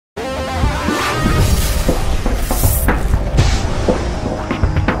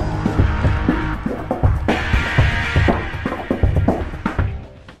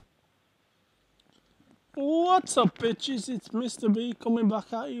What's up, bitches? It's Mr. B coming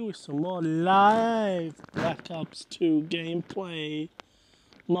back at you with some more live Black Ops 2 gameplay,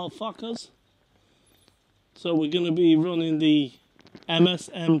 motherfuckers. So we're going to be running the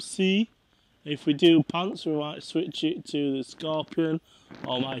MSMC. If we do pants, we might switch it to the Scorpion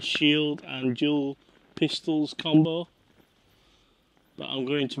or my shield and dual pistols combo. But I'm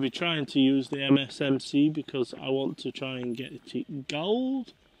going to be trying to use the MSMC because I want to try and get it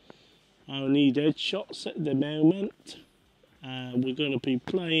gold. I need headshots at the moment. We're going to be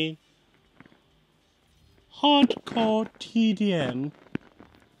playing hardcore TDM.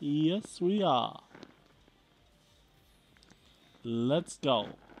 Yes, we are. Let's go.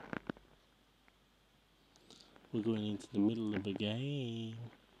 We're going into the middle of a game.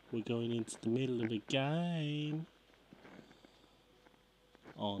 We're going into the middle of a game.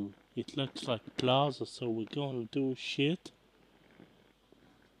 It looks like Plaza, so we're going to do shit.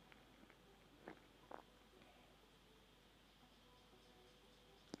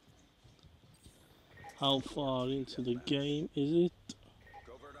 How far into the game is it?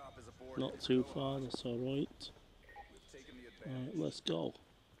 Not too far, that's alright. Alright, let's go.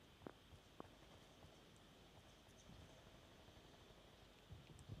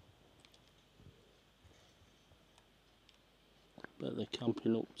 Bet they're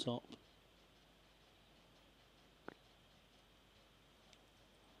camping up top.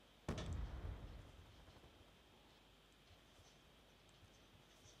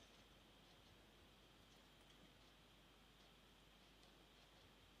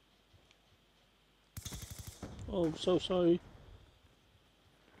 Oh, I'm so sorry.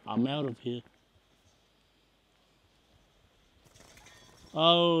 I'm out of here.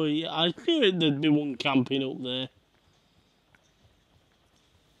 Oh, yeah, I knew there'd be one camping up there.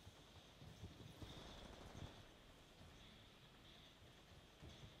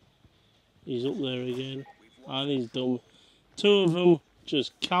 He's up there again. And he's done. Two of them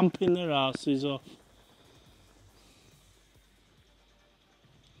just camping their asses off.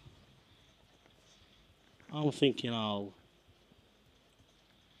 I'm thinking I'll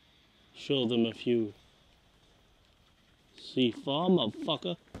show them a few C4,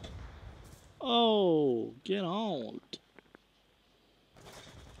 motherfucker. Oh, get on.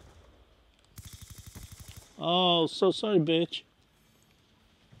 Oh, so sorry, bitch.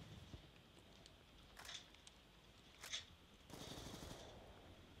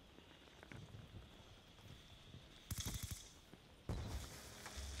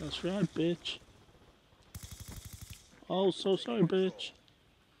 That's right, bitch. Oh, so sorry, bitch.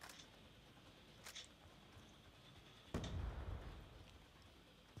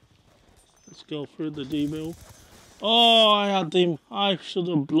 Let's go through the D-mill. Oh, I had him. I should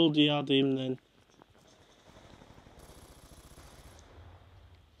have bloody had him then.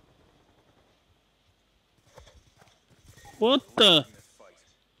 What the?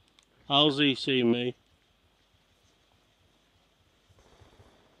 How's he seen me?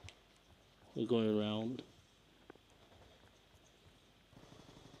 We're going around.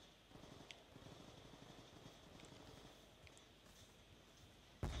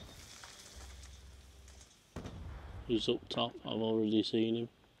 He's up top. I've already seen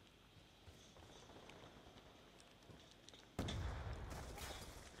him.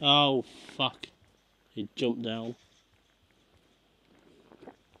 Oh, fuck. He jumped down.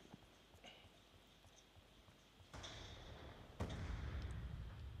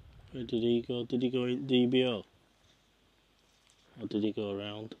 Where did he go? Did he go in DBO? Or did he go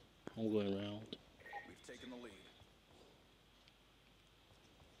around? I'm going around. We've taken the lead.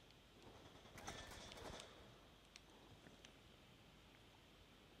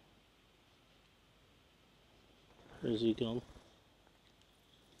 Where's he gone?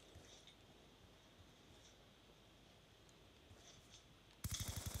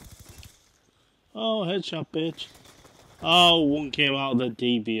 Oh, headshot, bitch. Oh, one came out of the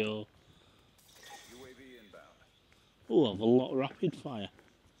DBO. UAV inbound. Oh, I've unlocked rapid fire.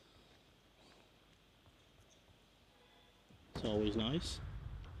 It's always nice.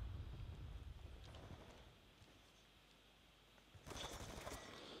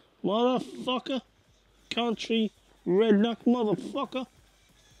 Motherfucker. Country redneck motherfucker.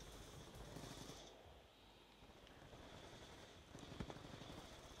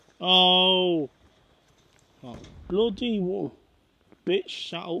 Oh. Oh, bloody one. Bitch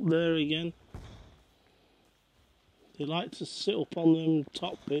sat up there again. They like to sit up on them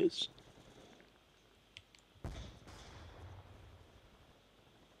top bits.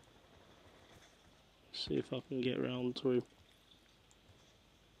 See if I can get round to him.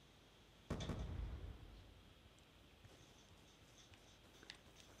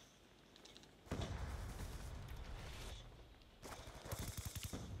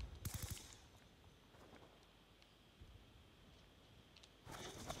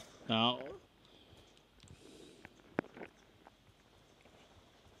 Now,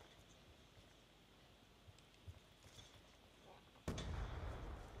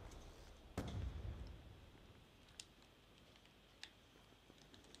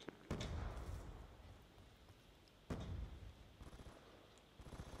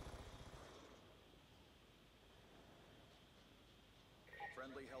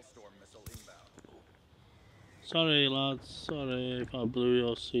 Friendly Hellstorm missile inbound. sorry lads, sorry if I blew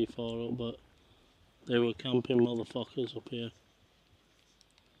your C4 up, but they were camping motherfuckers up here.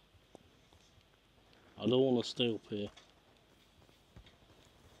 I don't want to stay up here.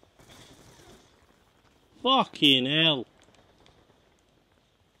 Fucking hell!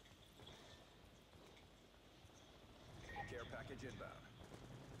 Care package inbound.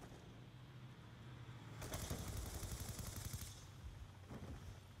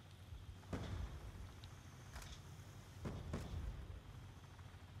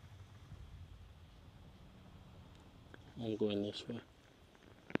 I'm going this way.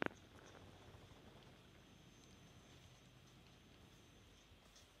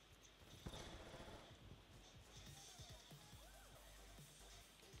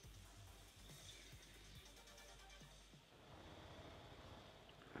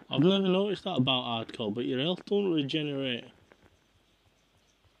 I've never noticed that about hardcore, but your health don't regenerate.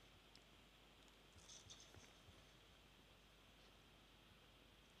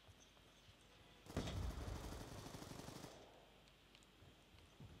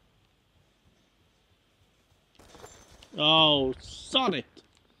 Oh, sod it!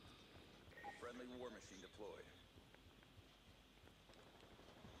 Friendly war machine deployed.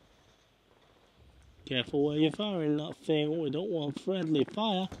 Careful where you're firing that thing, we don't want friendly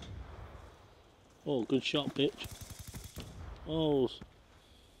fire. Oh, good shot, bitch. Oh,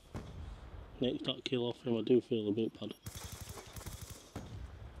 nicked that kill off him, I do feel a bit bad.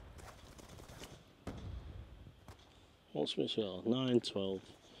 What's my shot? 9-12.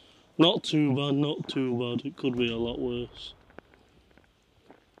 Not too bad, not too bad. It could be a lot worse.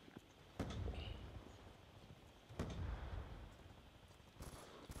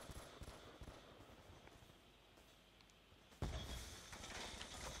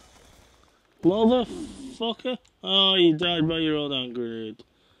 Motherfucker! Oh, you died by your own hand grenade.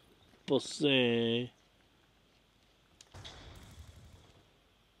 Pussy.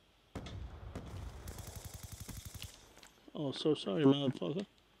 Oh, so sorry, motherfucker.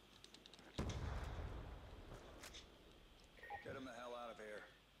 Get him the hell out of here.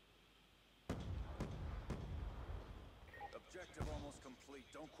 Objective almost complete.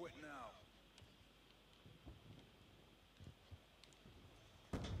 Don't quit now.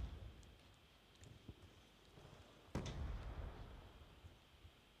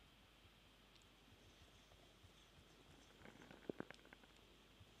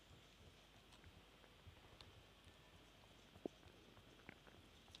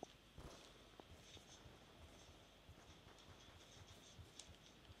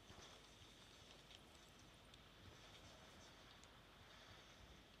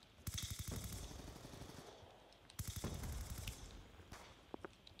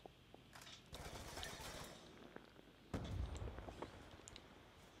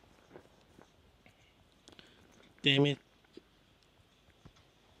 Damn it.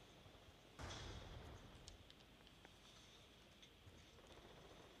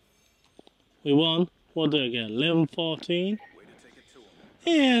 We won. What did I get? 11-14? Way to take it to him.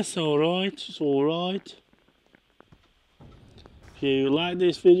 Yeah, it's alright. It's alright. If you like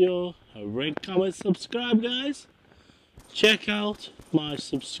this video, rate, comment, subscribe, guys. Check out my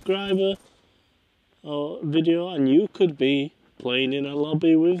subscriber video, and you could be playing in a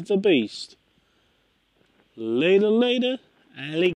lobby with the beast. Later, later.